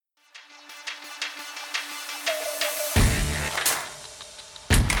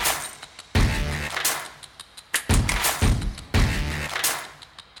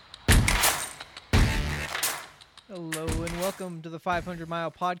welcome to the 500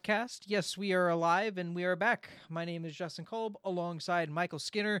 Mile Podcast. Yes, we are alive and we are back. My name is Justin Kolb, alongside Michael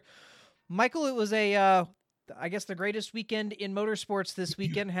Skinner. Michael, it was I guess the greatest weekend in motorsports this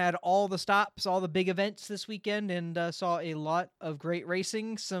weekend. Had all the stops, all the big events this weekend, and saw a lot of great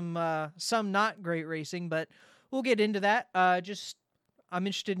racing. Some not great racing, but we'll get into that. I'm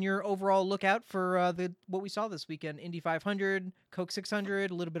interested in your overall lookout for what we saw this weekend: Indy 500, Coke 600,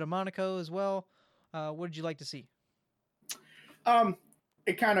 a little bit of Monaco as well. What did you like to see?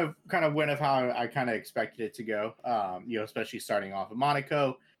 It kind of went of how I kind of expected it to go. Especially starting off at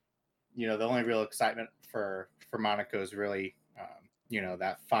Monaco. The only real excitement for Monaco is really,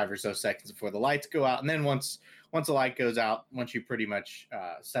 that 5 or so seconds before the lights go out, and then once the light goes out, once you pretty much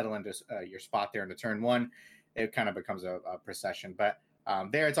settle into your spot there into turn one, it kind of becomes a procession. But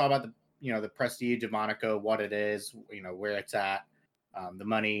there, it's all about the prestige of Monaco, what it is, where it's at, the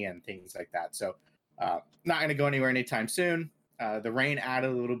money and things like that. So not going to go anywhere anytime soon. The rain added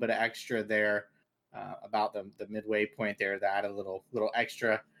a little bit of extra there about the midway point there. That added a little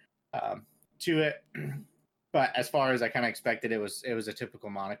extra to it. But as far as I kind of expected, it was a typical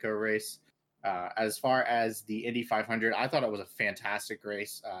Monaco race. As far as the Indy 500, I thought it was a fantastic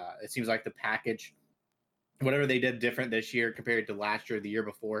race. It seems like the package, whatever they did different this year compared to last year or the year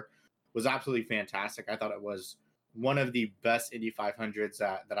before, was absolutely fantastic. I thought it was one of the best Indy 500s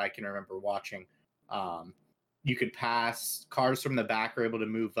that I can remember watching. You could pass, cars from the back are able to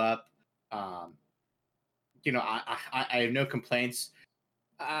move up. I have no complaints.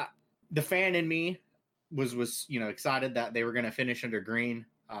 The fan in me was excited that they were going to finish under green,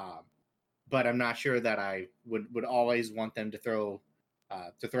 but I'm not sure that I would always want them to throw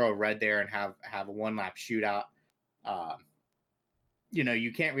a red there and have a one lap shootout.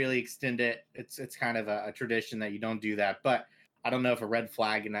 You can't really extend it. It's kind of a tradition that you don't do that, but I don't know if a red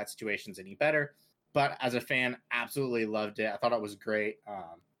flag in that situation is any better. But as a fan, absolutely loved it. I thought it was great.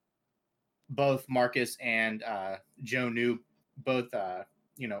 Both Marcus and Joe New, both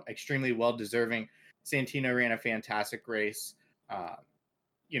extremely well deserving. Santino ran a fantastic race.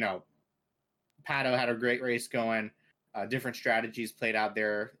 Pato had a great race going. Different strategies played out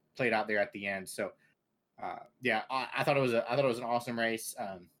there at the end. So I thought it was an awesome race.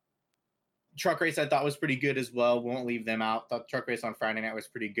 Truck race I thought was pretty good as well. Won't leave them out. Thought the truck race on Friday night was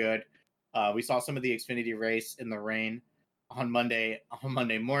pretty good. We saw some of the Xfinity race in the rain on Monday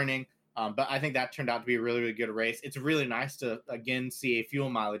morning, but I think that turned out to be a really, really good race. It's really nice to again see a fuel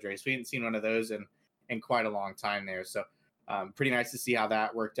mileage race. We hadn't seen one of those in quite a long time there, so pretty nice to see how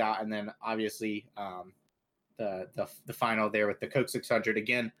that worked out. And then obviously the final there with the Coke 600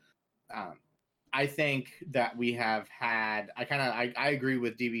 again. I think that we have had. I agree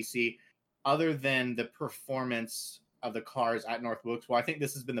with DBC. Other than the performance of the cars at North Wilkesboro, I think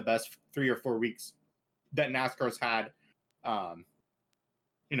this has been the best 3 or 4 weeks that NASCAR's had,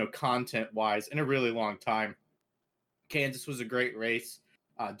 content-wise in a really long time. Kansas was a great race.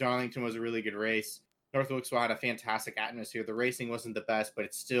 Darlington was a really good race. North Wilkesboro had a fantastic atmosphere. The racing wasn't the best, but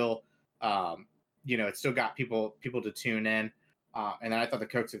it's still, it still got people to tune in. And then I thought the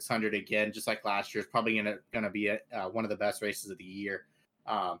Coke 600 again, just like last year, is probably going to be one of the best races of the year.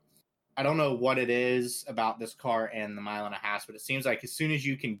 I don't know what it is about this car and the mile and a half, but it seems like as soon as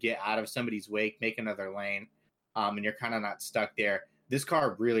you can get out of somebody's wake, make another lane, and you're kind of not stuck there, this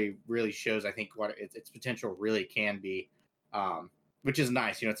car really, really shows, I think, what its potential really can be, which is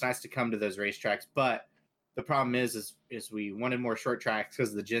nice. It's nice to come to those racetracks, but the problem is we wanted more short tracks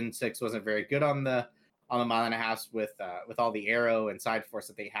because the Gen 6 wasn't very good on the mile and a half with all the aero and side force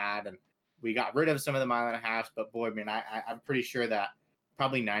that they had, and we got rid of some of the mile and a half. But boy, man, I'm pretty sure that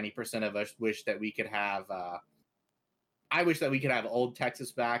probably 90% of us wish that we could have. I wish that we could have Old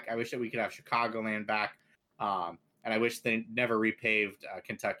Texas back. I wish that we could have Chicagoland back, and I wish they never repaved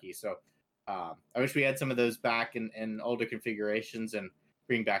Kentucky. So I wish we had some of those back in older configurations and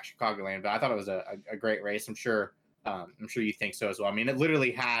bring back Chicagoland. But I thought it was a great race. I'm sure you think so as well. I mean, it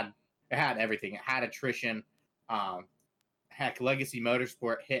literally had everything. It had attrition. Heck, Legacy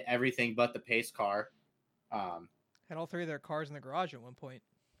Motorsport hit everything but the pace car. Had all 3 of their cars in the garage at one point.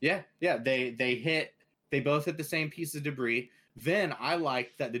 Yeah. They both hit the same piece of debris. Then I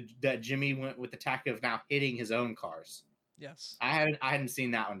liked that Jimmy went with the tack of now hitting his own cars. Yes. I hadn't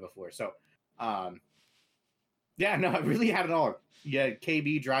seen that one before. So, it really had it all. You had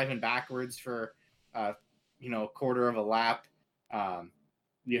KB driving backwards for, a quarter of a lap.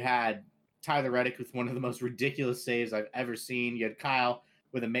 You had Tyler Reddick with one of the most ridiculous saves I've ever seen. You had Kyle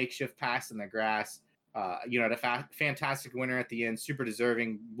with a makeshift pass in the grass. Had a fantastic winner at the end, super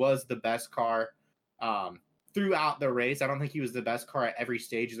deserving, was the best car throughout the race. I don't think he was the best car at every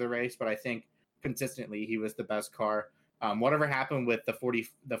stage of the race, but I think consistently he was the best car. Whatever happened with the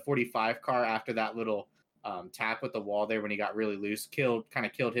 45 car after that little tap with the wall there when he got really loose, kind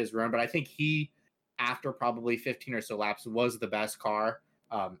of killed his run. But I think he, after probably 15 or so laps, was the best car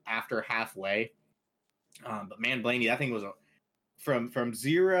after halfway. But man, Blaney, that thing was from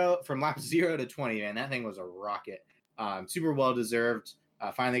lap 0 to 20, man, that thing was a rocket. Super well deserved.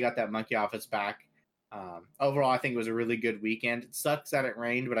 Finally got that monkey off its back. Overall, I think it was a really good weekend. It sucks that it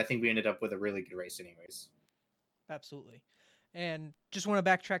rained, but I think we ended up with a really good race anyways. Absolutely. And just want to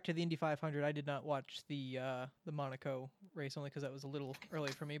backtrack to the Indy 500. I did not watch the Monaco race only because that was a little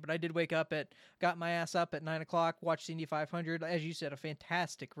early for me. But I did got my ass up at 9 o'clock, watched the Indy 500. As you said, a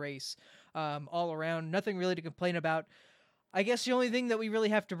fantastic race all around. Nothing really to complain about. I guess the only thing that we really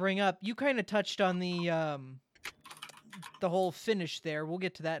have to bring up, you kind of touched on the whole finish there. We'll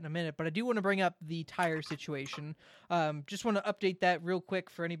get to that in a minute, but I do want to bring up the tire situation. Just want to update that real quick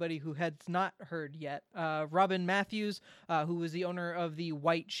for anybody who has not heard yet. Robin Matthews, who was the owner of the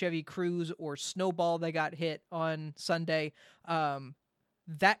white Chevy Cruze or Snowball that got hit on Sunday,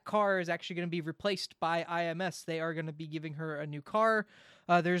 that car is actually going to be replaced by IMS. They are going to be giving her a new car.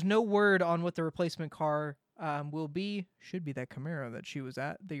 There's no word on what the replacement car will be. Should be that Camaro that she was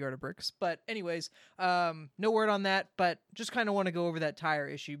at, the Yard of Bricks. But anyways, no word on that, but just kind of want to go over that tire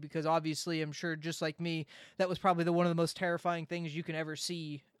issue because obviously I'm sure just like me, that was probably one of the most terrifying things you can ever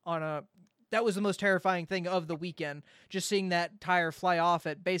see that was the most terrifying thing of the weekend, just seeing that tire fly off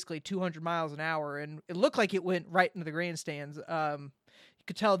at basically 200 miles an hour. And it looked like it went right into the grandstands. You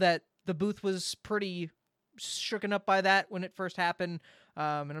could tell that the booth was pretty shooken up by that when it first happened.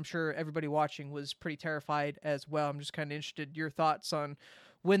 And I'm sure everybody watching was pretty terrified as well. I'm just kind of interested in your thoughts on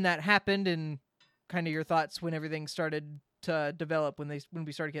when that happened and kind of your thoughts when everything started to develop, when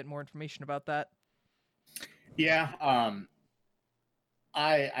we started getting more information about that. Yeah.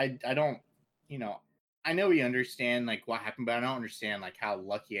 I don't, I know we understand like what happened, but I don't understand like how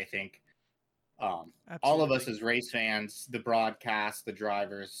lucky I think all of us as race fans, the broadcast, the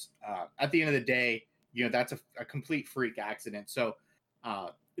drivers, at the end of the day, that's a complete freak accident. So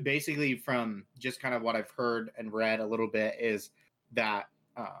basically from just kind of what I've heard and read a little bit is that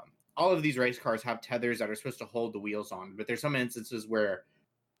all of these race cars have tethers that are supposed to hold the wheels on, but there's some instances where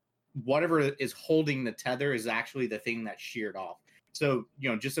whatever is holding the tether is actually the thing that sheared off. So,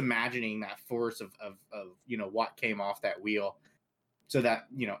 just imagining that force of what came off that wheel so that,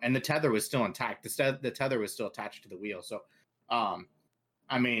 and the tether was still intact. The tether was still attached to the wheel. So,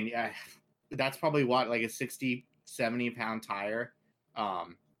 I mean, that's probably what, like a 60, 70 pound tire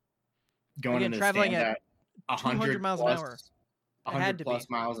going into traveling at 100 miles an hour. 100 plus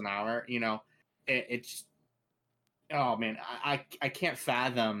miles an hour, it's, oh man, I can't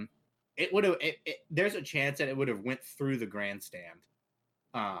fathom. It would have. There's a chance that it would have went through the grandstand,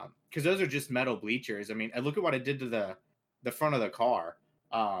 because those are just metal bleachers. I mean, look at what it did to the front of the car,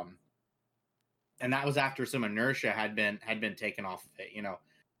 and that was after some inertia had been taken off of it.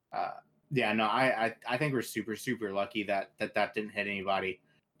 Yeah, no, I think we're super super lucky that didn't hit anybody.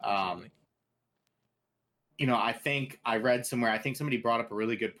 I think I read somewhere. I think somebody brought up a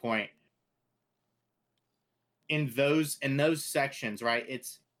really good point. In those sections, right?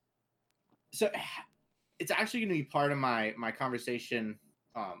 It's actually going to be part of my conversation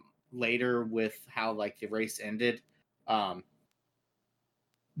later with how like the race ended. But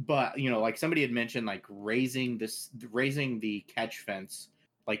like somebody had mentioned, like raising the catch fence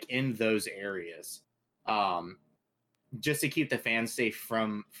like in those areas, just to keep the fans safe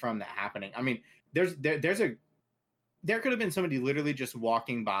from that happening. I mean, there could have been somebody literally just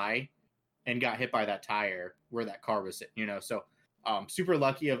walking by and got hit by that tire where that car was sitting, so super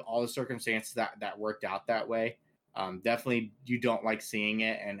lucky of all the circumstances that worked out that way. Definitely you don't like seeing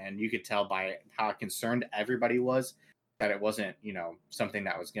it, and you could tell by how concerned everybody was that it wasn't, something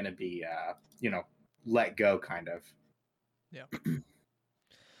that was going to be, let go kind of. Yeah.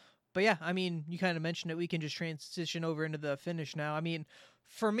 But yeah, I mean, you kind of mentioned it. We can just transition over into the finish now. I mean,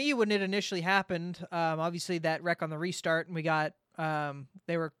 for me, when it initially happened, obviously that wreck on the restart, and we got,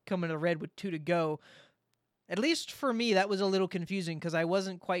 they were coming to the red with 2 to go. At least for me, that was a little confusing because I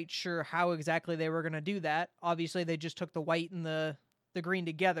wasn't quite sure how exactly they were going to do that. Obviously, they just took the white and the green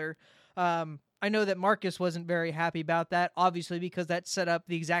together. I know that Marcus wasn't very happy about that, obviously, because that set up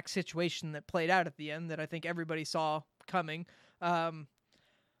the exact situation that played out at the end that I think everybody saw coming.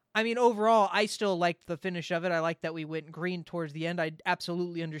 I mean, overall, I still liked the finish of it. I liked that we went green towards the end. I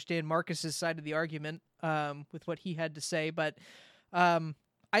absolutely understand Marcus's side of the argument with what he had to say, but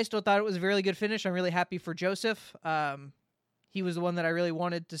I still thought it was a really good finish. I'm really happy for Joseph. He was the one that I really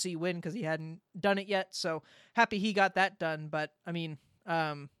wanted to see win because he hadn't done it yet, so happy he got that done. But, I mean,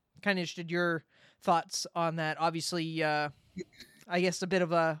 kind of interested your thoughts on that. Obviously, I guess a bit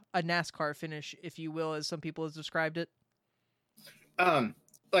of a NASCAR finish, if you will, as some people have described it.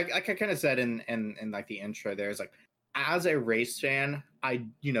 Like I kind of said in like the intro, there's like, as a race fan,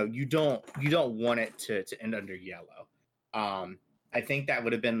 you don't want it to end under yellow. I think that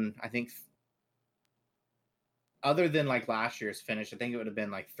would have been, other than like last year's finish, I think it would have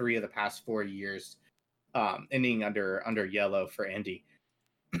been like 3 of the past 4 years ending under yellow for Indy.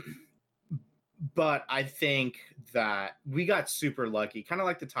 But I think that we got super lucky, kind of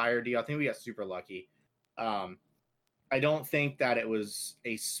like the tire deal. I think we got super lucky. I don't think that it was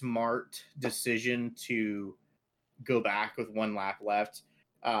a smart decision to go back with 1 lap left.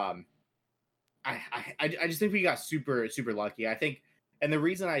 I just think we got super lucky. I think, and the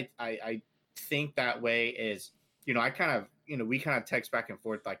reason I think that way is, we kind of text back and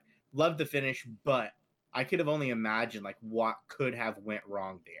forth, like, love the finish, but I could have only imagined like what could have went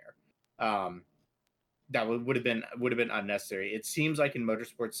wrong there. That would have been unnecessary. It seems like in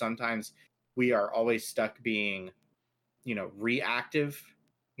motorsports sometimes we are always stuck being, reactive,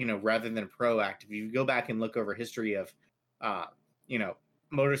 rather than proactive. If you go back and look over history of,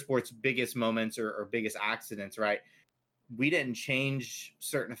 motorsports' biggest moments or biggest accidents, right? We didn't change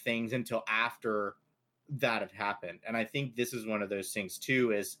certain things until after that had happened. And I think this is one of those things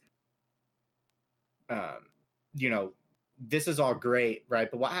too, is, this is all great, right?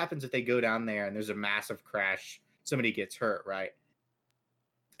 But what happens if they go down there and there's a massive crash, somebody gets hurt, right?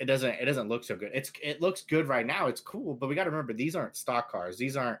 It doesn't look so good. It looks good right now. It's cool, but we got to remember, these aren't stock cars.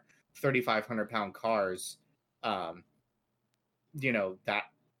 These aren't 3,500-pound cars. That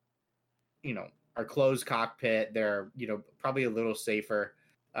are closed cockpit. They're probably a little safer.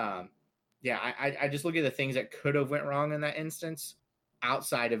 I just look at the things that could have went wrong in that instance,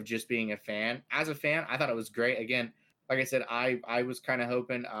 outside of just being a fan. As a fan, I thought it was great. Again, like I said, I was kind of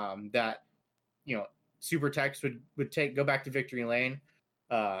hoping that Super Tex would go back to victory lane.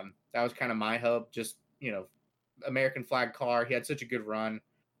 That was kind of my hope. Just American flag car. He had such a good run,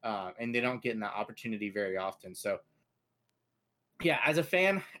 and they don't get in that opportunity very often. So yeah, as a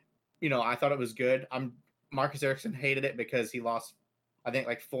fan, I thought it was good. Marcus Ericsson hated it because he lost, I think,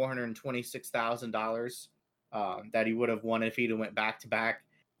 like $426,000 that he would have won if he'd went back to back.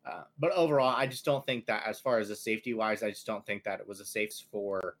 But overall, I just don't think that, as far as the safety wise, I just don't think that it was a safe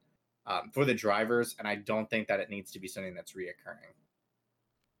for the drivers, and I don't think that it needs to be something that's reoccurring.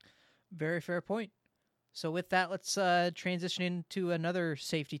 Very fair point. So with that, let's transition into another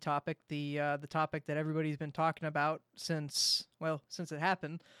safety topic, the topic that everybody's been talking about since it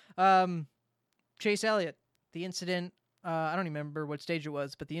happened. Chase Elliott, the incident, I don't remember what stage it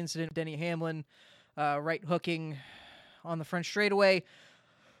was, but the incident, Denny Hamlin, right hooking on the front straightaway.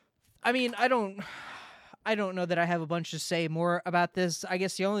 I mean, I don't know that I have a bunch to say more about this. I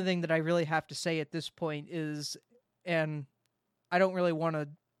guess the only thing that I really have to say at this point is, and I don't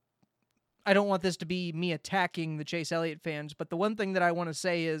want this to be me attacking the Chase Elliott fans, but the one thing that I want to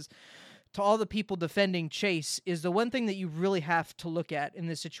say is, to all the people defending Chase, is the one thing that you really have to look at in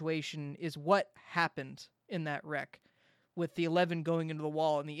this situation is what happened in that wreck, with the 11 going into the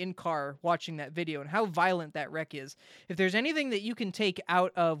wall and the in-car watching that video and how violent that wreck is. If there's anything that you can take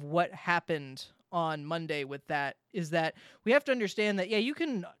out of what happened on Monday with that, is that we have to understand that, yeah, you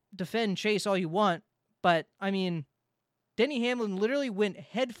can defend Chase all you want, but I mean, Denny Hamlin literally went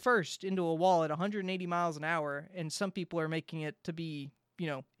head first into a wall at 180 miles an hour, and some people are making it to be,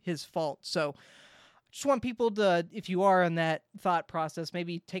 his fault. So I just want people to, if you are in that thought process,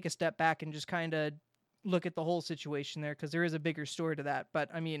 maybe take a step back and just kind of look at the whole situation there, because there is a bigger story to that. But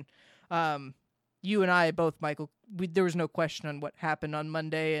I mean, you and I both, Michael, there was no question on what happened on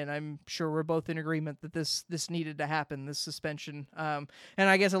Monday, and I'm sure we're both in agreement that this needed to happen, this suspension. And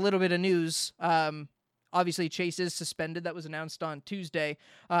I guess a little bit of news. Obviously, Chase is suspended. That was announced on Tuesday.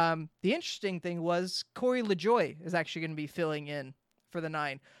 The interesting thing was Corey LaJoie is actually going to be filling in for the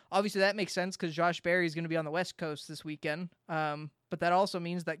 9. Obviously, that makes sense because Josh Berry is going to be on the West Coast this weekend. But that also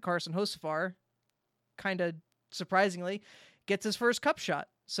means that Carson Hocevar, kind of surprisingly, gets his first Cup shot.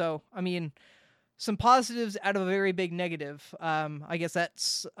 So, I mean, some positives out of a very big negative. I guess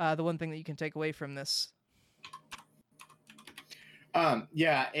that's the one thing that you can take away from this.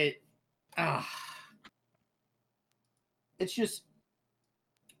 It's just,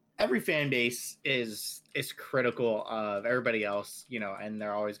 every fan base is critical of everybody else, and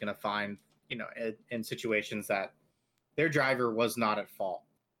they're always going to find, in situations that their driver was not at fault.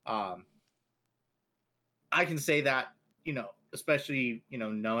 I can say that, especially,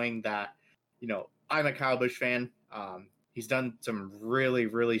 knowing that, I'm a Kyle Busch fan. He's done some really,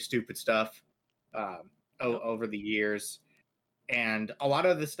 really stupid stuff over the years. And a lot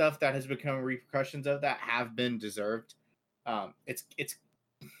of the stuff that has become repercussions of that have been deserved.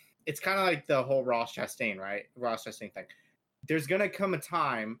 It's kind of like the whole Ross Chastain, right? Ross Chastain thing. There's gonna come a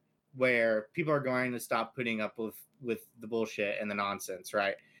time where people are going to stop putting up with the bullshit and the nonsense,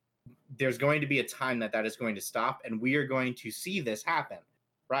 right? There's going to be a time that is going to stop, and we are going to see this happen,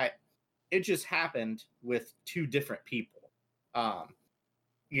 right? It just happened with two different people. Um,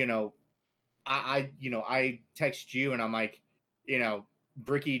 you know, I text you and I'm like,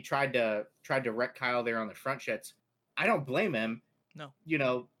 Bricky tried to wreck Kyle there on the front shits. I don't blame him. No.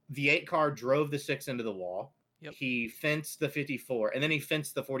 The 8 car drove the 6 into the wall. Yep. He fenced the 54, and then he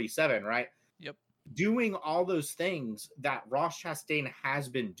fenced the 47, right? Yep. Doing all those things that Ross Chastain has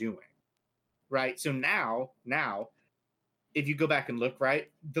been doing, right? So now, if you go back and look, right,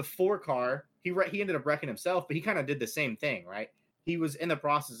 the 4 car, he ended up wrecking himself, but he kind of did the same thing, right? He was in the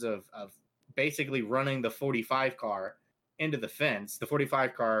process of basically running the 45 car into the fence. The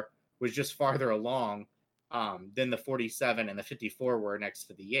 45 car was just farther along than the 47 and the 54 were next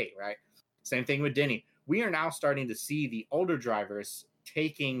to the 8, right? Same thing with Denny. We are now starting to see the older drivers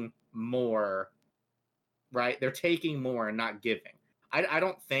taking more, right? They're taking more and not giving. I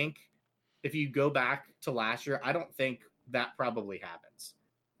don't think, if you go back to last year, I don't think that probably happens.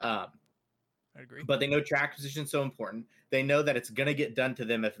 I agree. But they know track position is so important. They know that it's going to get done to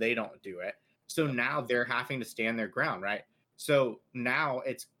them if they don't do it. So now they're having to stand their ground, right? So now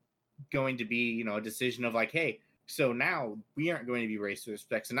it's going to be, a decision of like, hey, so now we aren't going to be raced with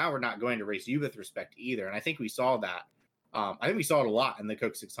respect. So now we're not going to race you with respect either. And I think we saw that. I think we saw it a lot in the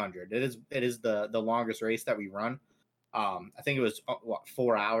Coke 600. It is the longest race that we run. I think it was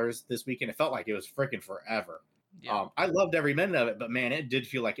 4 hours this weekend. It felt like it was freaking forever. Yeah. I loved every minute of it, but man, it did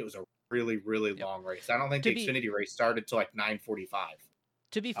feel like it was a really, really long race. I don't think the Xfinity race started till like 9:45.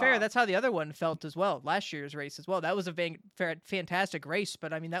 To be fair, that's how the other one felt as well. Last year's race as well. That was a fantastic race,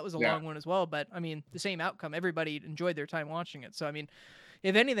 but I mean, that was a long one as well. But I mean, the same outcome. Everybody enjoyed their time watching it. So, I mean,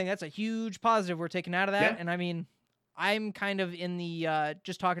 if anything, that's a huge positive we're taking out of that. Yeah. And I mean, I'm kind of in the,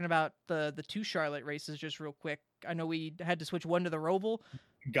 just talking about the 2 Charlotte races just real quick. I know we had to switch one to the Roval.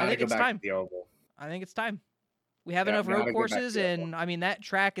 Gotta go back to the Oval. I think it's time. We have enough road courses, and I mean, that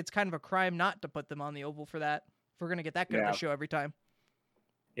track, it's kind of a crime not to put them on the Oval for that. If we're going to get that good of a show every time.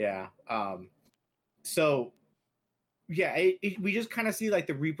 Yeah. So, yeah, we just kind of see like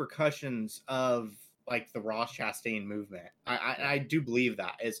the repercussions of like the Ross Chastain movement. I do believe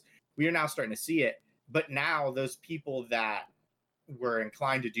that is we are now starting to see it, but now those people that were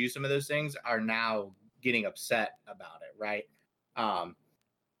inclined to do some of those things are now getting upset about it, right?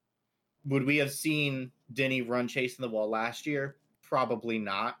 Would we have seen Denny run Chasing the Wall last year? Probably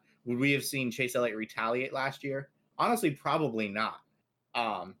not. Would we have seen Chase Elliott retaliate last year? Honestly, probably not.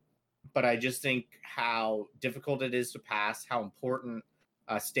 But I just think how difficult it is to pass, how important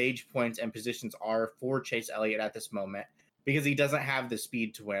stage points and positions are for Chase Elliott at this moment, because he doesn't have the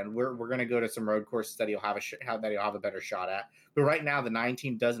speed to win. We're going to go to some road courses that he'll have a better shot at. But right now, the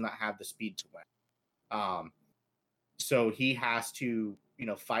 19 does not have the speed to win. So he has to,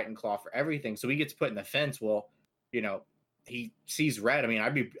 fight and claw for everything. So he gets put in the fence. Well, he sees red. I mean,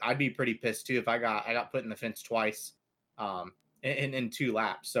 I'd be pretty pissed too if I got put in the fence twice. In 2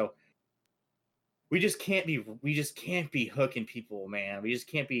 laps. So we just can't be hooking people, man. We just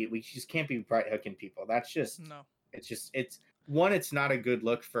can't be right hooking people. That's just no. It's not a good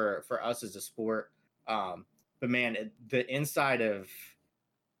look for us as a sport. But man, the inside of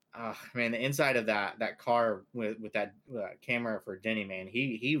that car with that camera for Denny, man,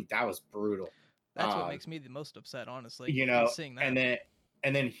 he that was brutal. That's what makes me the most upset, honestly. Seeing that.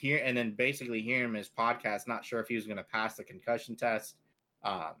 And then basically hearing him in his podcast, not sure if he was going to pass the concussion test.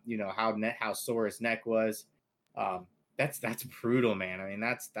 How sore his neck was. That's brutal, man. I mean,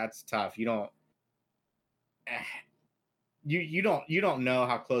 that's tough. You don't know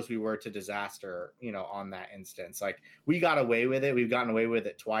how close we were to disaster, on that instance. Like, we got away with it. We've gotten away with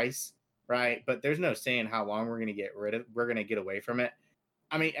it twice, right? But there's no saying how long we're going to get away from it.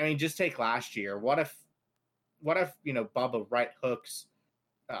 I mean, just take last year. What if Bubba right hooks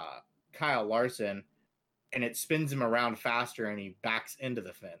Kyle Larson and it spins him around faster and he backs into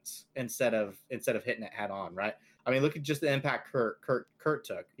the fence instead of hitting it head on, right? I mean, look at just the impact Kurt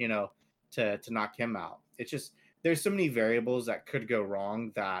took, to knock him out. It's just, there's so many variables that could go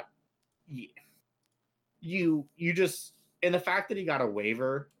wrong that you just, and the fact that he got a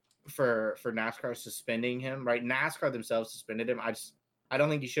waiver for NASCAR suspending him, right? NASCAR themselves suspended him. I don't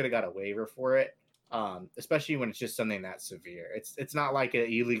think he should have got a waiver for it. Especially when it's just something that severe. It's not like an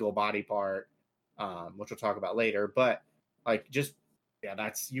illegal body part, which we'll talk about later, but like,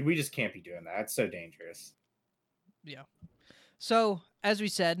 we just can't be doing that. It's so dangerous. Yeah. So, as we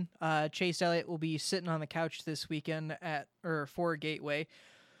said, Chase Elliott will be sitting on the couch this weekend for Gateway.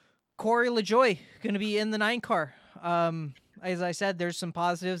 Corey LaJoie going to be in the 9 car. As I said, there's some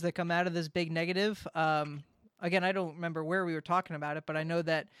positives that come out of this big negative. Again, I don't remember where we were talking about it, but I know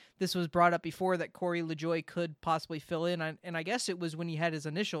that this was brought up before that Corey LaJoie could possibly fill in, and I guess it was when he had his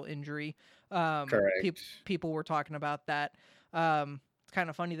initial injury. Correct. People were talking about that. It's kind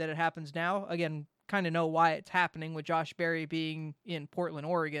of funny that it happens now. Again, kind of know why it's happening with Josh Berry being in Portland,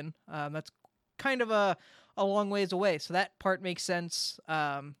 Oregon. That's kind of a long ways away, so that part makes sense.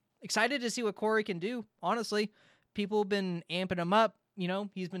 Excited to see what Corey can do. Honestly, people have been amping him up. You know,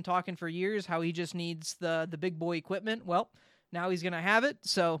 he's been talking for years how he just needs the big boy equipment. Well, now he's going to have it.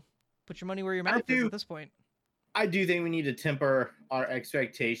 So put your money where your mouth is at this point. I do think we need to temper our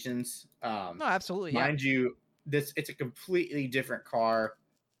expectations. No, absolutely. Mind you, it's a completely different car.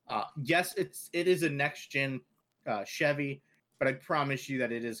 Yes, it is a next gen Chevy, but I promise you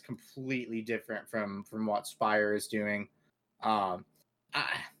that it is completely different from what Spire is doing.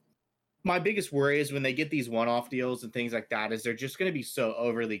 My biggest worry is when they get these one-off deals and things like that is they're just going to be so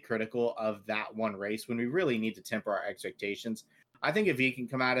overly critical of that one race when we really need to temper our expectations. I think if he can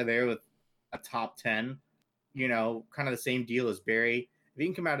come out of there with a top 10, you know, kind of the same deal as Barry, if he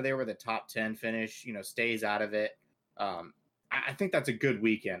can come out of there with a top 10 finish, you know, stays out of it, I think that's a good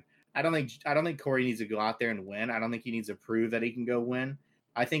weekend. I don't think Corey needs to go out there and win. I don't think he needs to prove that he can go win.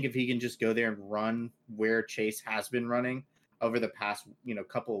 I think if he can just go there and run where Chase has been running over the past, you know,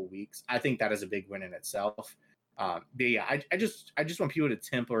 couple of weeks, I think that is a big win in itself. But yeah, I just want people to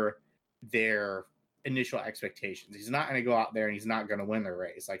temper their initial expectations. He's not going to go out there and he's not going to win the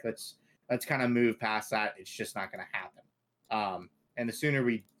race. Like let's kind of move past that. It's just not going to happen. And the sooner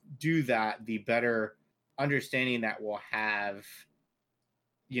we do that, the better understanding that we'll have,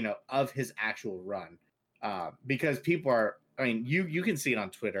 you know, of his actual run. Because people are, I mean, you can see it on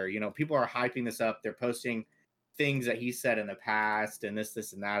Twitter, you know, people are hyping this up. They're posting things that he said in the past and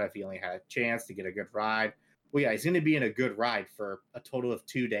this and that if he only had a chance to get a good ride. Well, yeah, he's going to be in a good ride for a total of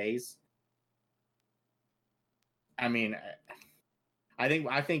 2 days. I mean, I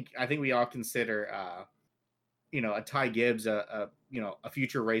think we all consider you know, a Ty Gibbs a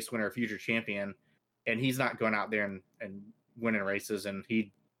future race winner, a future champion, and he's not going out there and winning races, and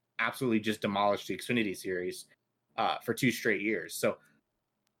he absolutely just demolished the Xfinity Series for 2 straight years. So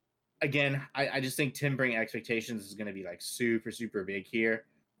again, I just think tempering expectations is going to be like super, super big here.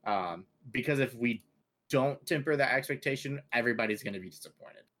 Because if we don't temper that expectation, everybody's going to be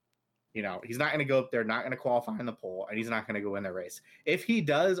disappointed. You know, he's not going to go up there, not going to qualify in the pole, and he's not going to go win the race. If he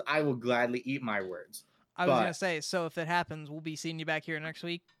does, I will gladly eat my words. I was going to say, so if it happens, we'll be seeing you back here next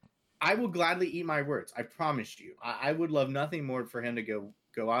week. I will gladly eat my words. I promise you. I would love nothing more for him to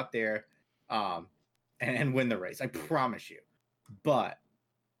go out there and win the race. I promise you. But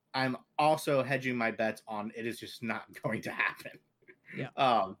I'm also hedging my bets on it is just not going to happen.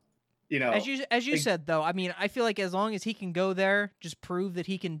 Yeah. You know, as you said though, I mean, I feel like as long as he can go there, just prove that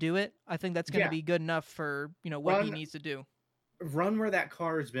he can do it, I think that's going to be good enough for, you know, what he needs to do. Run where that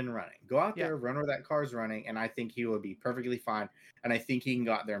car has been running. Go out there, run where that car is running, and I think he will be perfectly fine. And I think he can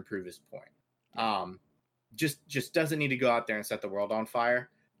go out there and prove his point. Just doesn't need to go out there and set the world on fire,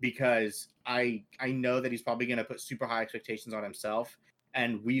 because I know that he's probably going to put super high expectations on himself,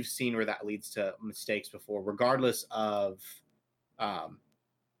 and we've seen where that leads to mistakes before, regardless of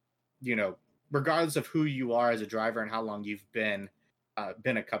regardless of who you are as a driver and how long you've been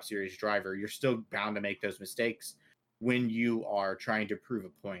a Cup Series driver, you're still bound to make those mistakes when you are trying to prove a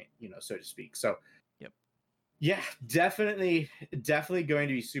point, you know, so to speak. So, yeah, definitely going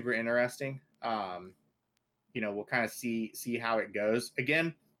to be super interesting. You know, we'll kind of see how it goes.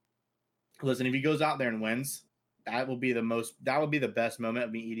 Again, listen, if he goes out there and wins, that will be the best moment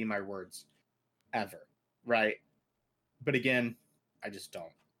of me eating my words ever, right? But again, I just don't.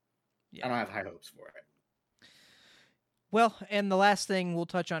 I don't have high hopes for it. Well, and the last thing we'll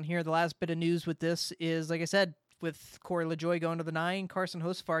touch on here, the last bit of news with this is, like I said, with Corey LaJoie going to the 9, Carson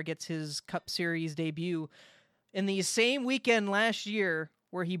Hocevar gets his Cup Series debut. In the same weekend last year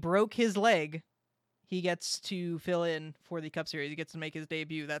where he broke his leg, he gets to fill in for the Cup Series. He gets to make his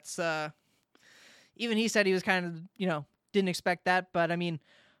debut. That's, even he said he was kind of, you know, didn't expect that. But, I mean,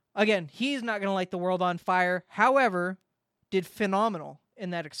 again, he's not going to light the world on fire. However, did phenomenal in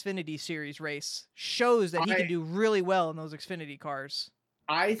that Xfinity Series race. Shows that he can do really well in those Xfinity cars.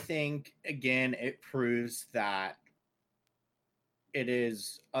 I think, again, it proves that it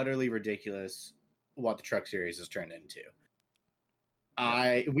is utterly ridiculous what the Truck Series has turned into.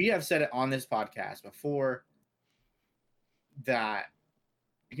 We have said it on this podcast before that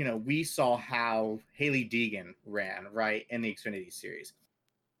we saw how Haley Deegan ran right in the Xfinity Series.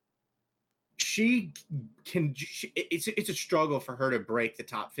 It's a struggle for her to break the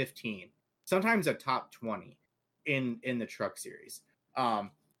top 15, sometimes a top 20 in the Truck Series.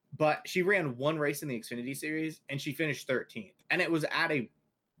 But she ran one race in the Xfinity Series and she finished 13th, and it was at a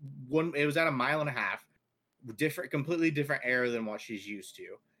mile and a half, completely different air than what she's used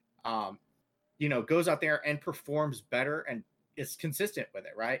to. Goes out there and performs better and is consistent with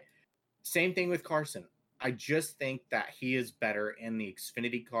it, right? Same thing with Carson. I just think that he is better in the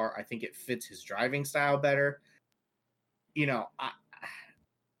Xfinity car. I think it fits his driving style better.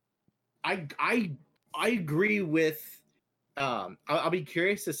 I agree with. I'll be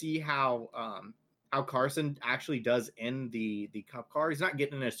curious to see how Carson actually does in the Cup car. He's not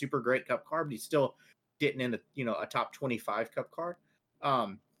getting in a super great Cup car, but he's still getting in a top 25 Cup car.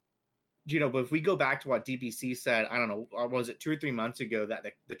 But if we go back to what DPC said, I don't know, was it 2 or 3 months ago, that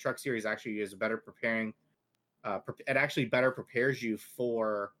the Truck Series actually is better preparing. It actually better prepares you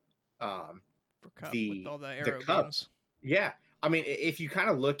for Cup, the with all the aero Cup. games. Yeah. I mean, if you kind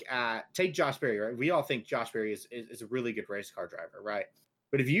of look at, take Josh Berry, right? We all think Josh Berry is a really good race car driver, right?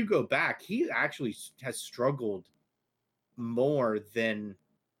 But if you go back, he actually has struggled more than,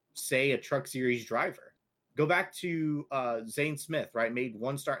 say, a Truck Series driver. Go back to Zane Smith, right? Made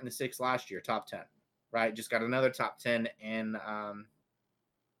one start in the 6 last year, top 10, right? Just got another top 10 in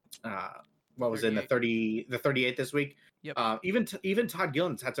what was in the 38 this week. Yep. Even Todd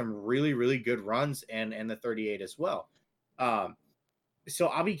Gilliland's had some really, really good runs in the 38 as well. So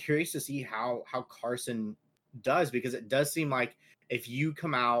I'll be curious to see how Carson does, because it does seem like if you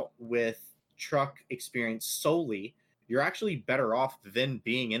come out with truck experience solely, you're actually better off than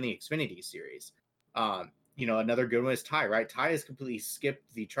being in the Xfinity Series. Another good one is Ty, right? Ty has completely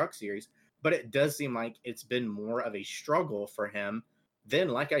skipped the Truck Series, but it does seem like it's been more of a struggle for him than,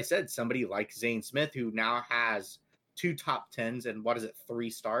 like I said, somebody like Zane Smith, who now has 2 top 10s and 3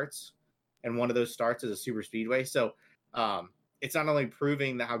 starts, and one of those starts is a super speedway. So it's not only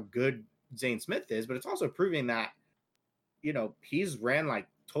proving that how good Zane Smith is, but it's also proving that he's ran like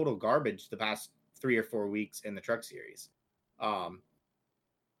total garbage the past 3 or 4 weeks in the Truck Series.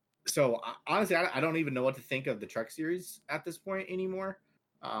 So honestly, I don't even know what to think of the Truck Series at this point anymore.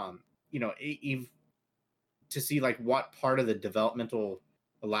 To see like what part of the developmental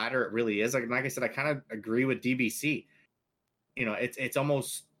ladder it really is. Like I said, I kind of agree with DBC. It's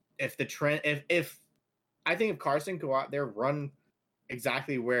almost, if the trend, if I think if Carson go out there, run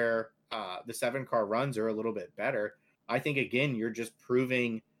exactly where the 7 car runs, or a little bit better, I think again you're just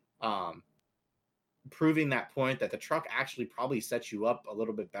proving that point that the truck actually probably sets you up a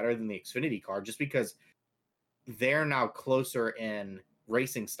little bit better than the Xfinity car, just because they're now closer in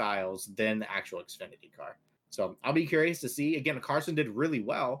racing styles than the actual Xfinity car. So I'll be curious to see. Again, Carson did really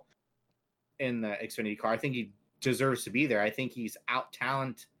well in the Xfinity car. I think he deserves to be there. I think he can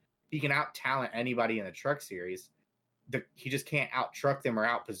out-talent anybody in the Truck Series. He just can't out-truck them or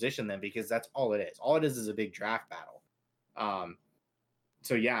out-position them, because that's all it is. All it is a big draft battle.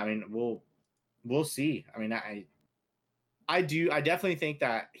 So yeah, I mean, we'll see. I mean, I definitely think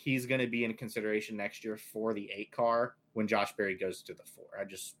that he's going to be in consideration next year for the 8 car when Josh Berry goes to the 4. I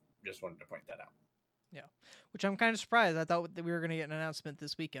just wanted to point that out. Yeah, which I'm kind of surprised. I thought that we were going to get an announcement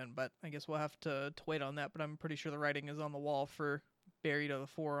this weekend, but I guess we'll have to wait on that. But I'm pretty sure the writing is on the wall for Berry to the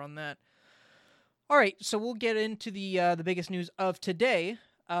 4 on that. All right, so we'll get into the biggest news of today.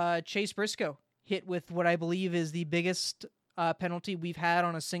 Chase Briscoe hit with what I believe is the biggest penalty we've had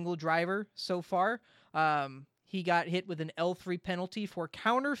on a single driver so far. He got hit with an L3 penalty for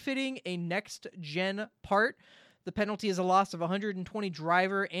counterfeiting a next-gen part. The penalty is a loss of 120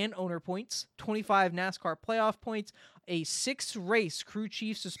 driver and owner points, 25 NASCAR playoff points, a 6-race crew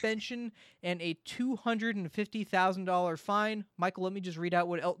chief suspension, and a $250,000 fine. Michael, let me just read out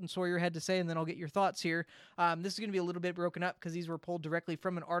what Elton Sawyer had to say, and then I'll get your thoughts here. This is going to be a little bit broken up because these were pulled directly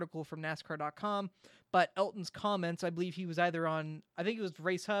from an article from NASCAR.com. But Elton's comments, I believe he was either on, I think it was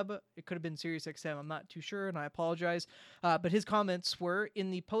Race Hub. It could have been SiriusXM. I'm not too sure, and I apologize. But his comments were,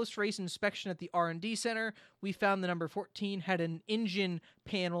 in the post-race inspection at the R&D Center, we found the number 14 had an engine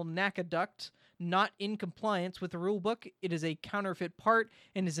panel NACA duct not in compliance with the rule book. It is a counterfeit part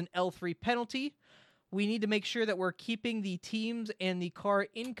and is an L3 penalty. We need to make sure that we're keeping the teams and the car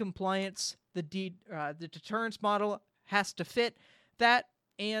in compliance. The deterrence model has to fit that,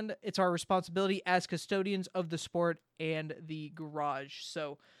 and it's our responsibility as custodians of the sport and the garage.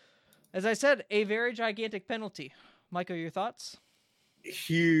 So, as I said, a very gigantic penalty. Michael, your thoughts?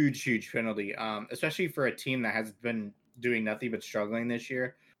 Huge penalty, especially for a team that has been doing nothing but struggling this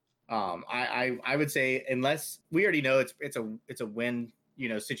year. I would say, unless we already know it's a win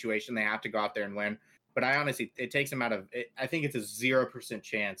situation. They have to go out there and win. But I honestly, it takes him out of it. I think it's a 0%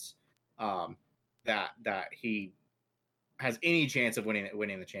 chance that he has any chance of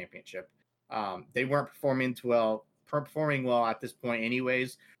winning the championship. They weren't performing well at this point,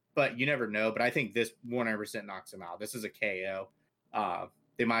 anyways. But you never know. But I think this 100% knocks him out. This is a KO.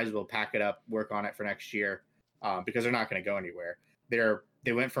 They might as well pack it up, work on it for next year, because they're not going to go anywhere.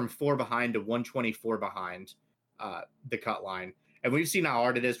 They went from 4 behind to 124 behind the cut line, and we've seen how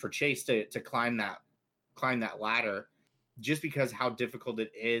hard it is for Chase to climb that ladder, just because how difficult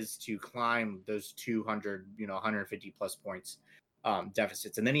it is to climb those 200, 150 plus points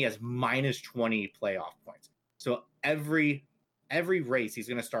deficits, and then he has minus 20 playoff points. So every race he's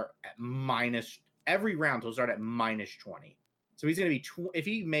going to start at every round he'll start at minus 20. So he's going to be if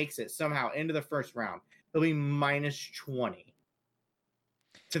he makes it somehow into the first round, he'll be minus 20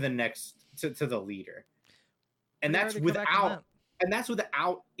 to the next to the leader, and that's without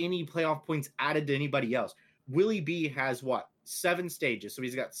any playoff points added to anybody else. Willie B has 7 stages, so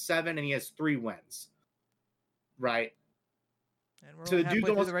he's got 7 and he has 3 wins, right? And we're only halfway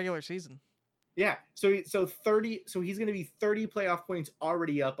through the regular season. Yeah, so 30. So he's going to be 30 playoff points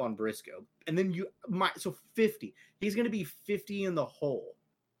already up on Briscoe, and then 50. He's going to be 50 in the hole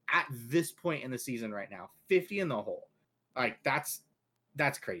at this point in the season right now. 50 in the hole, like that's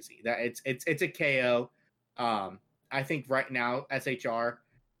crazy. That it's a KO. I think right now SHR,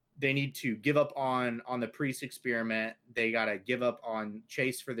 they need to give up on the Priest experiment. They got to give up on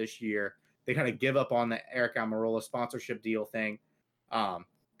Chase for this year. They got to give up on the Eric Almirola sponsorship deal thing.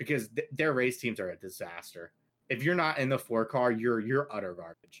 Because their race teams are a disaster. If you're not in the 4 car, you're utter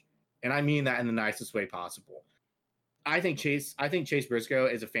garbage. And I mean that in the nicest way possible. I think Chase Briscoe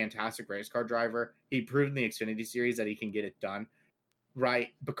is a fantastic race car driver. He proved in the Xfinity Series that he can get it done. Right.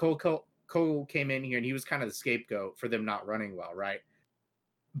 But Cole came in here and he was kind of the scapegoat for them not running well, right?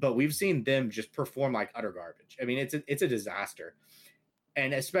 But we've seen them just perform like utter garbage. I mean, it's a disaster.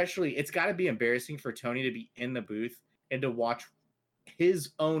 And especially, it's got to be embarrassing for Tony to be in the booth and to watch his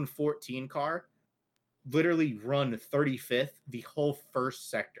own 14 car literally run 35th the whole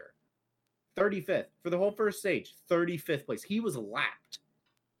first sector. 35th for the whole first stage, 35th place. He was lapped.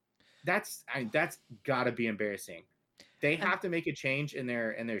 That's got to be embarrassing. They have to make a change in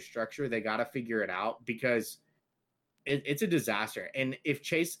their structure. They got to figure it out, because it's a disaster. And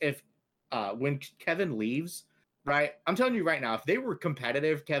when Kevin leaves, right? I'm telling you right now, if they were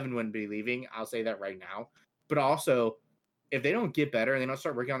competitive, Kevin wouldn't be leaving. I'll say that right now. But also, if they don't get better and they don't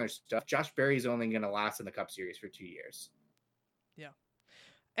start working on their stuff, Josh Berry's only going to last in the Cup Series for 2 years. Yeah.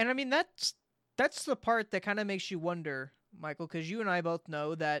 And I mean, that's the part that kind of makes you wonder, Michael, because you and I both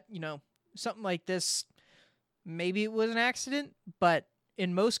know that, something like this, maybe it was an accident, but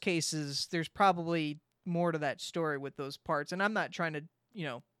in most cases, there's probably more to that story with those parts. And I'm not trying to,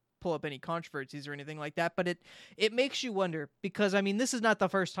 pull up any controversies or anything like that, but it makes you wonder, because, I mean, this is not the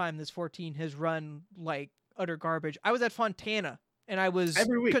first time this 14 has run like utter garbage. I was at Fontana and I was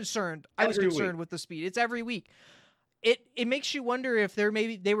concerned. I was concerned with the speed. It's every week. It makes you wonder if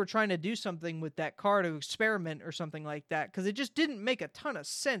they were trying to do something with that car to experiment or something like that, because it just didn't make a ton of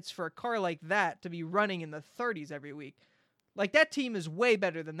sense for a car like that to be running in the 30s every week. Like, that team is way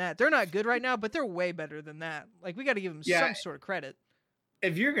better than that. They're not good right now, but they're way better than that. Like, we got to give them some sort of credit.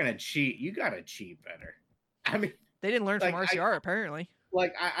 If you're gonna cheat, you gotta cheat better. I mean, they didn't learn from RCR apparently.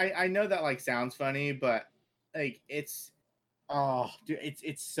 Like, I know that like sounds funny, but like it's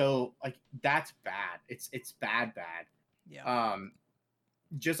so like that's bad. It's bad. Yeah.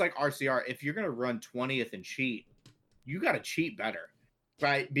 Just like RCR, if you're gonna run 20th and cheat, you gotta cheat better,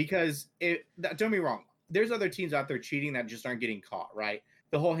 right? Because don't get me wrong, there's other teams out there cheating that just aren't getting caught, right?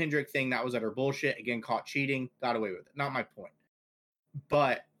 The whole Hendrick thing, that was utter bullshit. Again, caught cheating, got away with it. Not my point.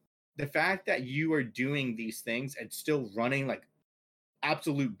 But the fact that you are doing these things and still running like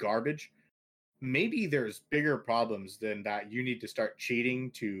absolute garbage, maybe there's bigger problems than that. You need to start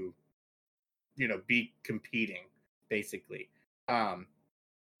cheating to, be competing, basically. And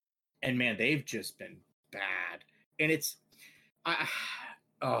man, they've just been bad. And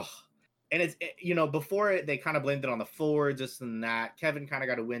before they kind of blamed it on the Fords, this and that. Kevin kind of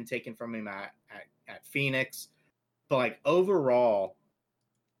got a win taken from him at Phoenix. But like overall,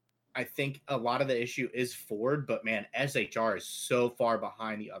 I think a lot of the issue is Ford, but man, SHR is so far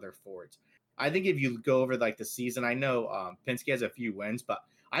behind the other Fords. I think if you go over like the season, I know Penske has a few wins, but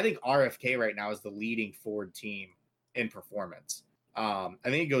I think RFK right now is the leading Ford team in performance. I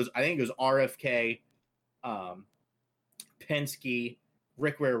think it goes RFK, Penske,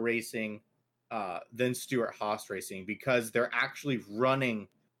 Rick Ware Racing, then Stewart Haas Racing, because they're actually running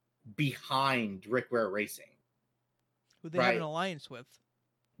behind Rick Ware Racing, who they have an alliance with.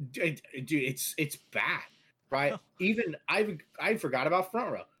 dude, it's bad, right? Even I forgot about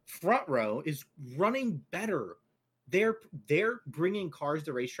front row. Front row is running better. They're bringing cars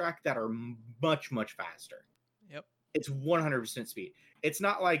to racetrack that are much faster. Yep. It's 100% speed. It's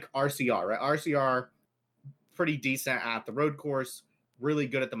not like RCR, right? RCR pretty decent at the road course, really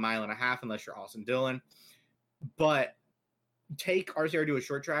good at the 1.5 miles unless you're Austin Dillon. But take RCR to a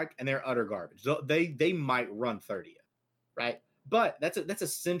short track and they're utter garbage. They might run 30th, right? But that's a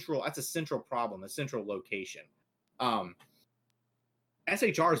central problem, a central location.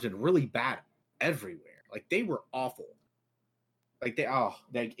 SHR has been really bad everywhere. Like they were awful. Like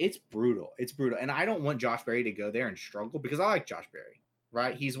it's brutal. It's brutal. And I don't want Josh Berry to go there and struggle because I like Josh Berry,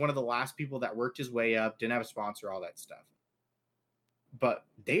 right? He's one of the last people that worked his way up, didn't have a sponsor, all that stuff. But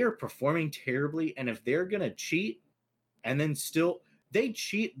they are performing terribly. And if they're going to cheat and then they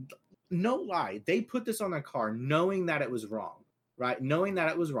cheat, no lie, they put this on their car knowing that it was wrong, right? Knowing that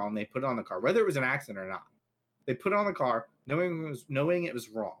it was wrong, they put it on the car, whether it was an accident or not. They put it on the car knowing it was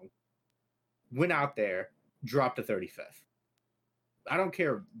wrong, went out there, dropped to 35th. I don't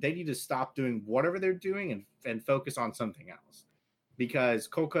care. They need to stop doing whatever they're doing and focus on something else because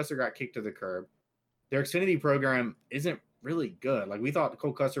Cole Custer got kicked to the curb. Their Xfinity program isn't really good. Like we thought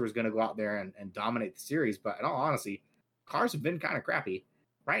Cole Custer was going to go out there and dominate the series, but in all honesty, cars have been kind of crappy.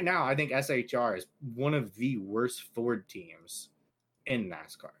 Right now, I think SHR is one of the worst Ford teams in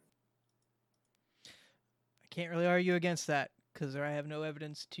NASCAR. I can't really argue against that because I have no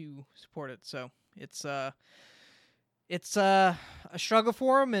evidence to support it. So it's a struggle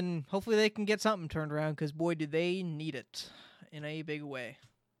for them, and hopefully they can get something turned around because, boy, do they need it in a big way.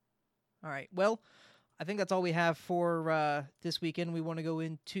 All right, well, I think that's all we have for this weekend. We want to go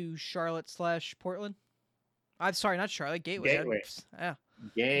into Charlotte/Portland. I'm sorry, not Charlotte, Gateway.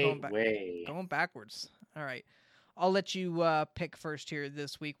 Gateway. Going backwards. All right. I'll let you pick first here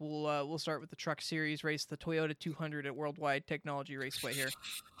this week. We'll start with the Truck Series race, the Toyota 200 at Worldwide Technology Raceway here.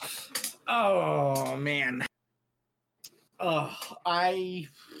 Oh, man.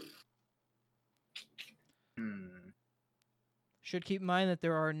 Should keep in mind that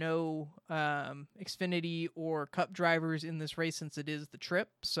there are no Xfinity or Cup drivers in this race since it is the Trip,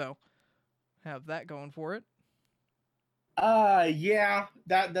 so have that going for it. Yeah,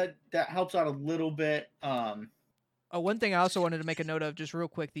 that helps out a little bit. One thing I also wanted to make a note of, just real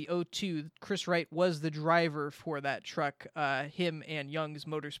quick, the 02, Chris Wright was the driver for that truck. Him and Young's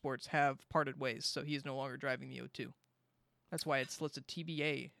Motorsports have parted ways, so he's no longer driving the 02. That's why it's listed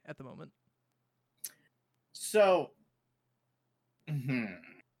TBA at the moment. So, I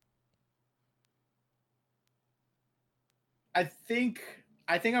think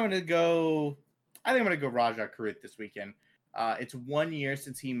I'm gonna go Rajah Caruth this weekend. It's 1 year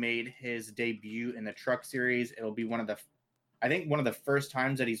since he made his debut in the Truck Series. It'll be one of the first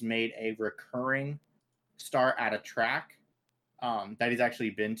times that he's made a recurring start at a track that he's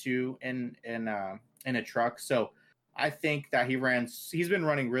actually been to in a truck. So I think that he's been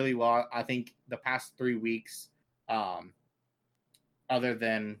running really well. I think the past 3 weeks, other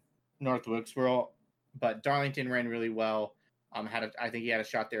than North Wilkesboro, but Darlington ran really well. I think he had a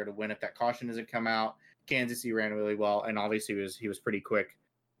shot there to win if that caution doesn't come out. Kansas, he ran really well, and obviously he was pretty quick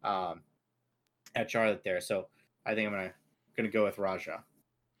at Charlotte there. So I think I'm gonna go with Rajah.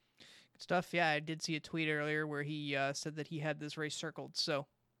 Good stuff. Yeah, I did see a tweet earlier where he said that he had this race circled. So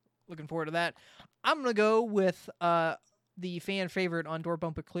looking forward to that. I'm gonna go with the fan favorite on Door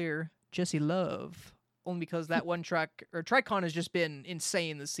Bumper Clear, Jesse Love. Only because that one truck, or Tricon, has just been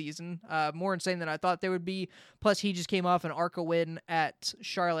insane this season. More insane than I thought they would be. Plus, he just came off an ARCA win at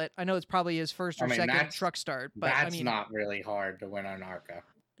Charlotte. I know it's probably his first or second truck start, but that's not really hard to win on ARCA.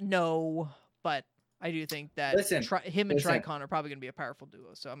 No, but I do think that him and Tricon are probably going to be a powerful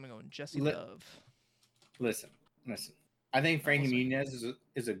duo. So I'm going to go with Jesse Love. Listen. I think Frankie Muniz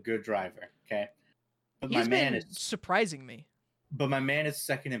is a good driver. Okay, but He's been surprising me. But my man is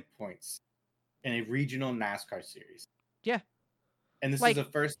second in points in a regional NASCAR series. Yeah. And this is the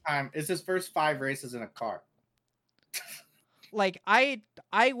first time. It's his first 5 races in a car. I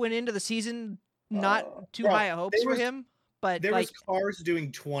went into the season not too high of hopes for him, but there was cars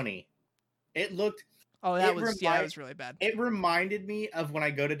doing 20. It looked. Oh, that was really bad. It reminded me of when I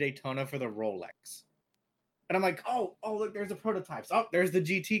go to Daytona for the Rolex. And I'm like, oh, look, there's the prototypes. Oh, there's the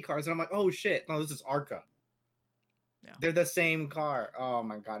GT cars. And I'm like, oh, shit. No, this is ARCA. Yeah. They're the same car. Oh,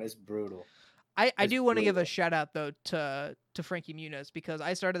 my God. It's brutal. I do want to give a shout out, though, to Frankie Muniz, because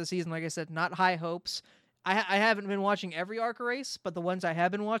I started the season, like I said, not high hopes. I haven't been watching every ARCA race, but the ones I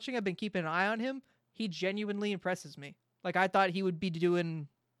have been watching, I've been keeping an eye on him. He genuinely impresses me. Like, I thought he would be doing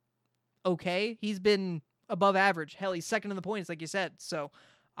okay. He's been above average. Hell, he's second in the points, like you said. So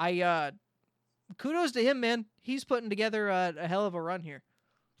I kudos to him, man. He's putting together a hell of a run here.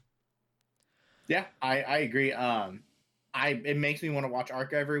 Yeah, I agree. It makes me want to watch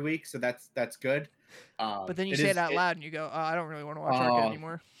Arca every week, so that's good. But then you say it out loud and you go, I don't really want to watch Arca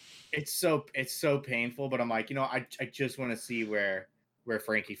anymore. It's so painful, but I'm like, I just want to see where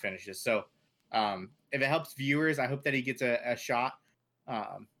Frankie finishes. So if it helps viewers, I hope that he gets a shot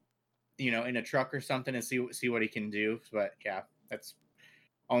in a truck or something and see what he can do. But yeah, that's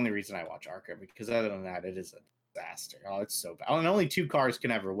only reason I watch Arca, because other than that, it is a disaster. Oh, it's so bad. And only 2 cars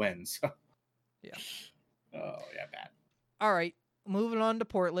can ever win. So yeah. Oh yeah, bad. All right, moving on to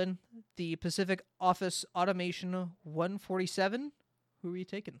Portland, the Pacific Office Automation 147. Who are you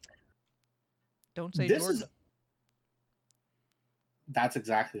taking? Don't say Jordan. That's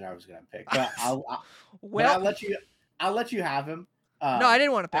exactly what I was gonna pick. But I'll let you have him. No, I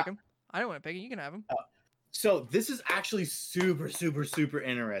didn't want to pick him. I didn't want to pick him. You can have him. So this is actually super, super, super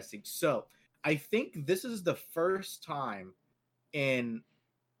interesting. So I think this is the first time in,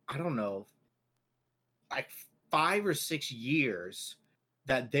 I don't know, like 5 or 6 years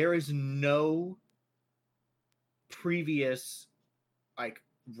that there is no previous like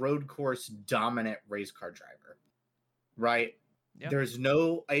road course dominant race car driver, right? Yep. There's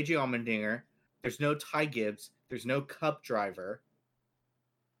no AJ Allmendinger, there's no Ty Gibbs, there's no Cup driver,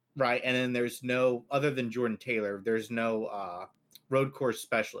 right? And then there's no, other than Jordan Taylor, there's no road course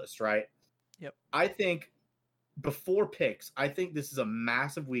specialist, right? Yep. I think before picks, I think this is a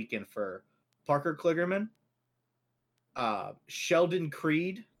massive weekend for Parker Kligerman, Sheldon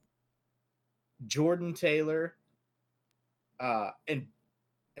Creed, Jordan Taylor, and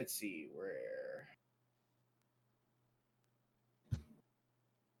let's see where.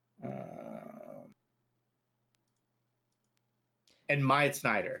 And Myatt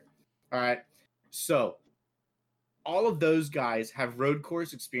Snider. All right. So all of those guys have road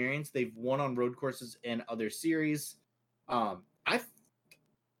course experience. They've won on road courses in other series.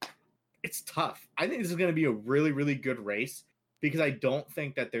 It's tough. I think this is going to be a really, really good race, because I don't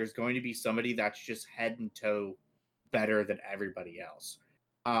think that there's going to be somebody that's just head and toe better than everybody else.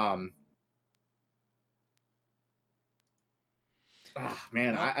 Man,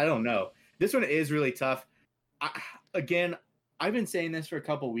 I don't know. This one is really tough. I've been saying this for a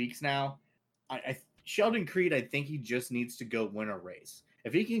couple weeks now. Sheldon Creed, I think he just needs to go win a race.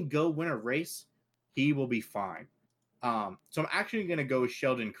 If he can go win a race, he will be fine. So I'm actually going to go with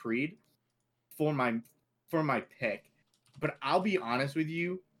Sheldon Creed for my pick. But I'll be honest with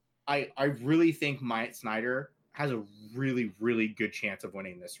you, I really think Myatt Snider has a really, really good chance of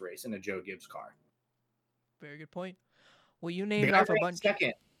winning this race in a Joe Gibbs car. Very good point. Well, you named off a bunch.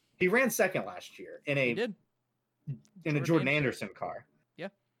 Second. He ran second last year in a Jordan Anderson car. Yeah.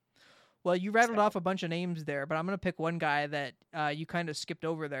 Well, you rattled off a bunch of names there, but I'm going to pick one guy that you kind of skipped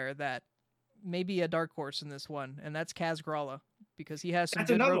over there that may be a dark horse in this one, and that's Kaz Grala, because he has some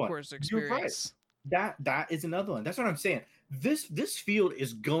good road course experience. Right. That is another one. That's what I'm saying. This field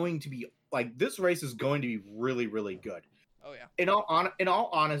is going to be like, this race is going to be really, really good. Oh yeah. In all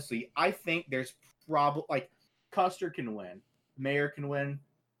honesty, I think there's probably like Custer can win, Mayer can win,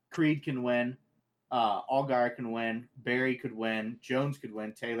 Creed can win, Allgaier can win, Barry could win, Jones could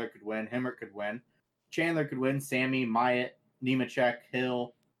win, Taylor could win, Hemmert could win, Chandler could win, Sammy, Myatt, Nemechek,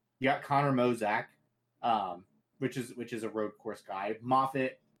 Hill. You got Connor Mozak, which is a road course guy.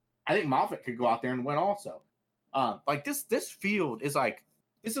 Moffitt, I think Moffitt could go out there and win also. Like this field is like,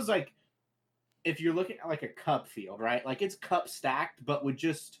 this is like, if you're looking at like a Cup field, right? Like it's Cup stacked, but with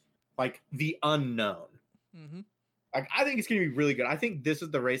just like the unknown. Mm-hmm. Like, I think it's going to be really good. I think this is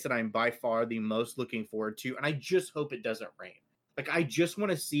the race that I'm by far the most looking forward to, and I just hope it doesn't rain. Like, I just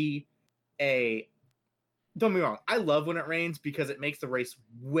want to see don't be wrong, I love when it rains because it makes the race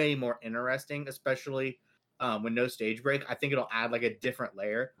way more interesting, especially when no stage break. I think it'll add like a different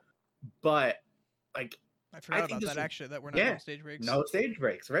layer. But like, I forgot about that actually, that we're not doing stage breaks. No stage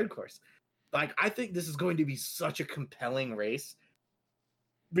breaks, red course. Like, I think this is going to be such a compelling race,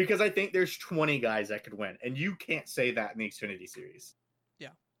 because I think there's 20 guys that could win, and you can't say that in the Xfinity Series.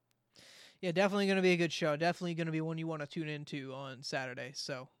 Yeah, definitely going to be a good show. Definitely going to be one you want to tune into on Saturday.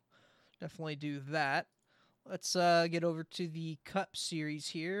 So definitely do that. Let's get over to the Cup Series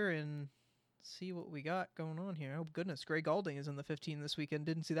here and see what we got going on here. Oh, goodness. Greg Galding is in the 15 this weekend.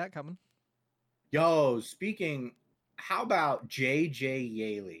 Didn't see that coming. Yo, how about J.J.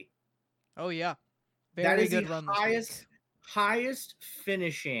 Yaley? Oh, yeah. Very good run this week. Highest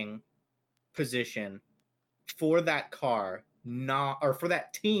finishing position for that car, or for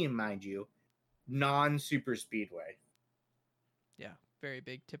that team, mind you, non-super speedway. Yeah, very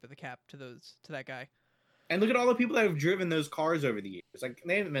big tip of the cap to that guy. And look at all the people that have driven those cars over the years. Like,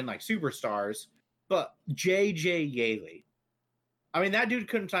 they haven't been like superstars, but J.J. Yaley. I mean, that dude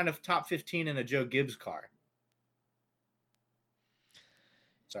couldn't sign a top 15 in a Joe Gibbs car.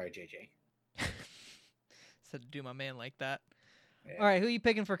 Sorry, JJ. Said to do my man like that. Yeah. All right, who are you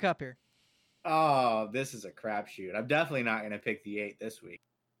picking for Cup here? Oh, this is a crapshoot. I'm definitely not going to pick the 8 this week.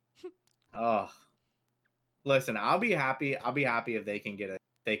 Oh, listen, I'll be happy. I'll be happy if they can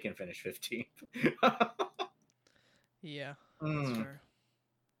finish 15th. Yeah, that's fair.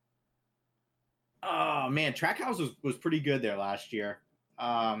 Oh man, Trackhouse was pretty good there last year.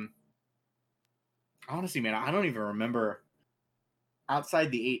 Honestly, man, I don't even remember outside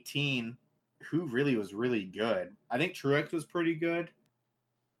the 18 who really was really good. I think Truex was pretty good.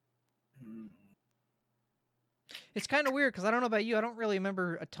 It's kind of weird because I don't know about you. I don't really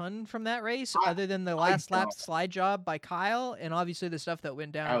remember a ton from that race other than the last lap slide job by Kyle and obviously the stuff that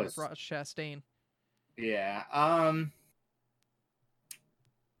went down with Ross Chastain. Yeah.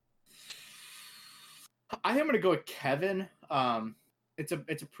 I think I'm gonna go with Kevin. It's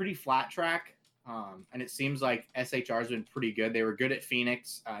a pretty flat track, and it seems like SHR's been pretty good. They were good at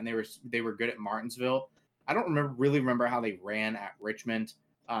Phoenix, and they were good at Martinsville. I don't really remember how they ran at Richmond,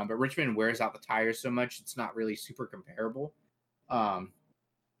 but Richmond wears out the tires so much it's not really super comparable. I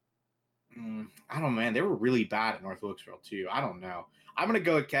don't know, man. They were really bad at North Wilkesboro too. I don't know. I'm gonna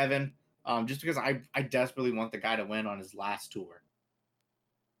go with Kevin, just because I desperately want the guy to win on his last tour.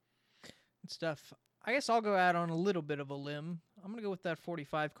 Good stuff. I guess I'll go out on a little bit of a limb. I'm going to go with that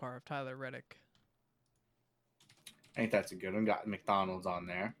 45 car of Tyler Reddick. I think that's a good one. Got McDonald's on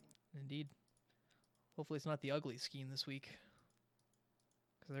there. Indeed. Hopefully it's not the ugly scheme this week.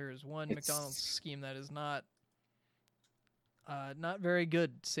 Because there is one McDonald's scheme that is not very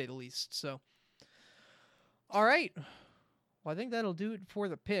good, to say the least. So, all right. Well, I think that'll do it for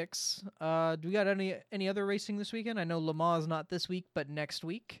the picks. Do we got any other racing this weekend? I know Le Mans is not this week, but next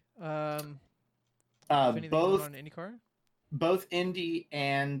week. Both on IndyCar? Both Indy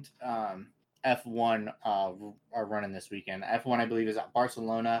and F1 are running this weekend. F1, I believe, is at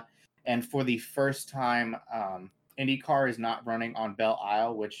Barcelona, and for the first time, IndyCar is not running on Belle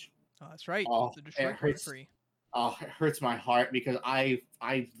Isle, which that's right. The Detroit Grand Prix. Oh, it hurts my heart because I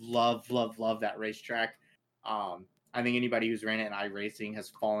love that racetrack. I think anybody who's ran it in iRacing has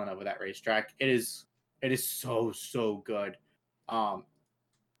fallen in love with that racetrack. It is so good.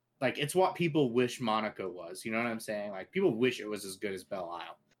 Like, it's what people wish Monaco was. You know what I'm saying? Like, people wish it was as good as Belle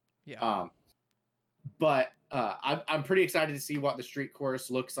Isle. Yeah. But I'm pretty excited to see what the street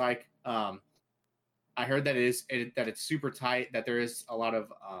course looks like. I heard that it's super tight. That there is a lot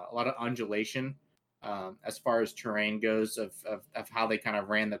of undulation as far as terrain goes of how they kind of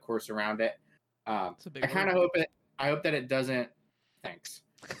ran the course around it. I kind of hope that it doesn't. Thanks.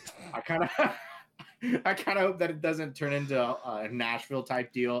 I kind of hope that it doesn't turn into a Nashville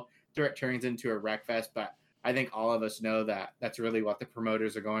type deal, where it turns into a wreck fest. But I think all of us know that that's really what the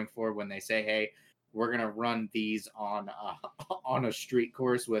promoters are going for when they say, "Hey, we're gonna run these on a street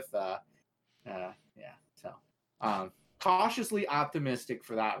course with So cautiously optimistic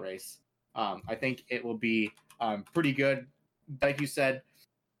for that race. I think it will be pretty good. Like you said,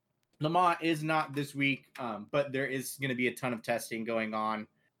 Le Mans is not this week, but there is going to be a ton of testing going on.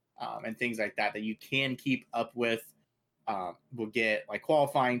 And things like that you can keep up with. We'll get like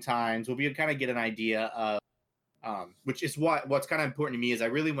qualifying times. We'll be kind of get an idea of, which is what's kind of important to me is I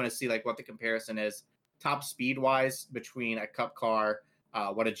really want to see like what the comparison is top speed wise between a Cup car,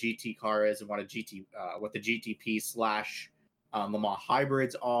 what a GT car is, and what the GTP / Le Mans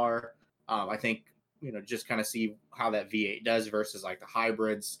hybrids are. I think just kind of see how that V8 does versus like the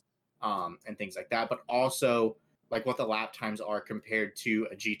hybrids, and things like that. But also like what the lap times are compared to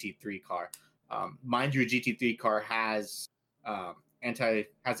a GT3 car. Mind you, a GT3 car has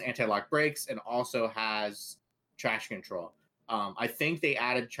anti-lock brakes and also has traction control. I think they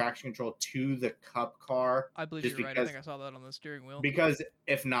added traction control to the Cup car. I believe you're right. I think I saw that on the steering wheel. Because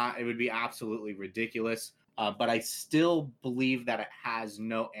if not, it would be absolutely ridiculous. But I still believe that it has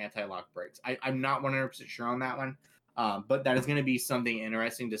no anti-lock brakes. I'm not 100% sure on that one. But that is going to be something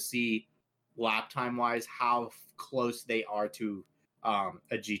interesting to see lap time wise how close they are to a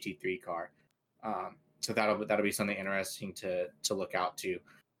GT3 car. So that'll be something interesting to look out to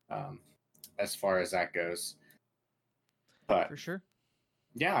as far as that goes. But for sure,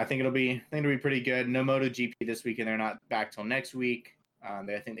 yeah, I think it'll be pretty good. No MotoGP this week, and they're not back till next week. I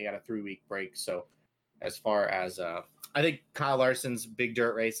think they got a 3-week break. So as far as I think Kyle Larson's big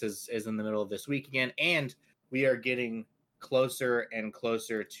dirt race is in the middle of this week again, and we are getting closer and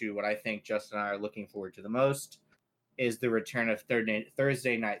closer to what I think Justin and I are looking forward to the most is the return of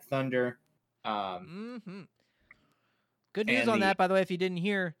Thursday Night Thunder. Mm-hmm. Good news And on that, by the way, if you didn't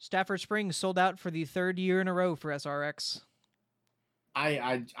hear, Stafford Springs sold out for the 3rd year in a row for SRX.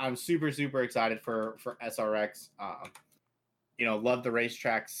 I'm super excited for SRX. Love the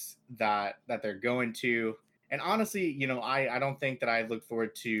racetracks that they're going to, and honestly, I don't think that I look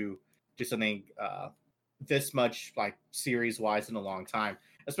forward to something this much like series wise in a long time,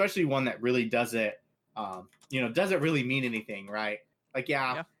 especially one that really doesn't really mean anything, right? Like,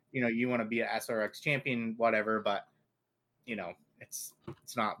 yeah. You want to be an SRX champion, whatever, but it's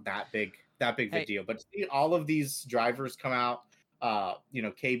not that big of a deal. But to see all of these drivers come out,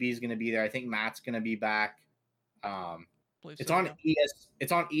 KB is going to be there. I think Matt's going to be back. It's on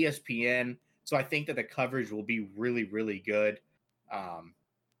ESPN, so I think that the coverage will be really good.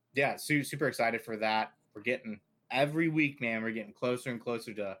 Super excited for that. We're getting every week, man. We're getting closer and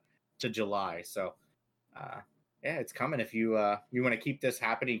closer to July. So, it's coming. If you want to keep this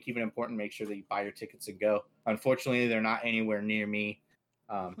happening, keep it important, make sure that you buy your tickets and go. Unfortunately, they're not anywhere near me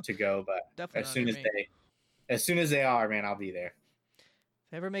to go, but as soon as they are, man, I'll be there.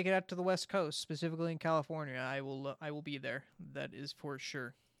 If I ever make it out to the West Coast, specifically in California, I will be there. That is for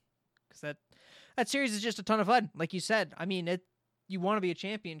sure. Because that series is just a ton of fun. Like you said, I mean, you want to be a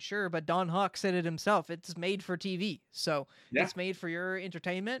champion, sure, but Don Hawk said it himself. It's made for TV. So It's made for your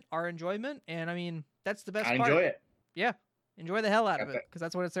entertainment, our enjoyment. And I mean, that's the best part. I enjoy it. Yeah. Enjoy the hell out of it, because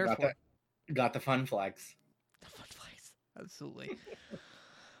that's what it's there for. Got the fun flags. The fun flags. Absolutely.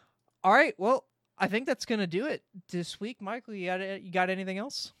 All right. Well, I think that's going to do it this week. Michael, you got anything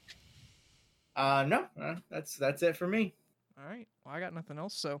else? No. That's it for me. All right. Well, I got nothing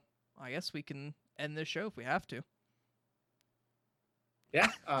else, so I guess we can end this show if we have to.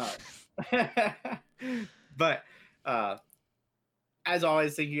 Yeah. But as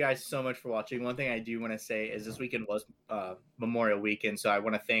always, thank you guys so much for watching. One thing I do want to say is this weekend was Memorial Weekend, so I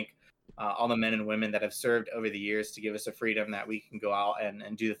want to thank all the men and women that have served over the years to give us a freedom that we can go out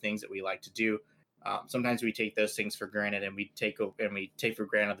and do the things that we like to do. Sometimes we take those things for granted, and we take for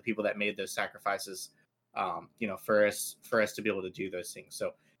granted the people that made those sacrifices, for us to be able to do those things.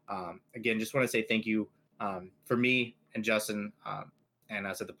 So again, just want to say thank you for me and Justin and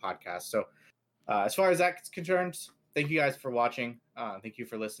us at the podcast. So as far as that's concerned, thank you guys for watching. Thank you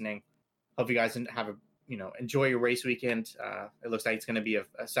for listening. Hope you guys have enjoy your race weekend. It looks like it's going to be a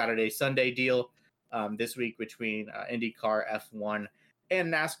Saturday, Sunday deal this week between IndyCar, F1,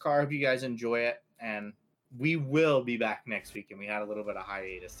 and NASCAR. Hope you guys enjoy it. And we will be back next week. And we had a little bit of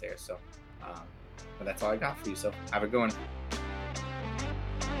hiatus there. So but that's all I got for you. So have a good one.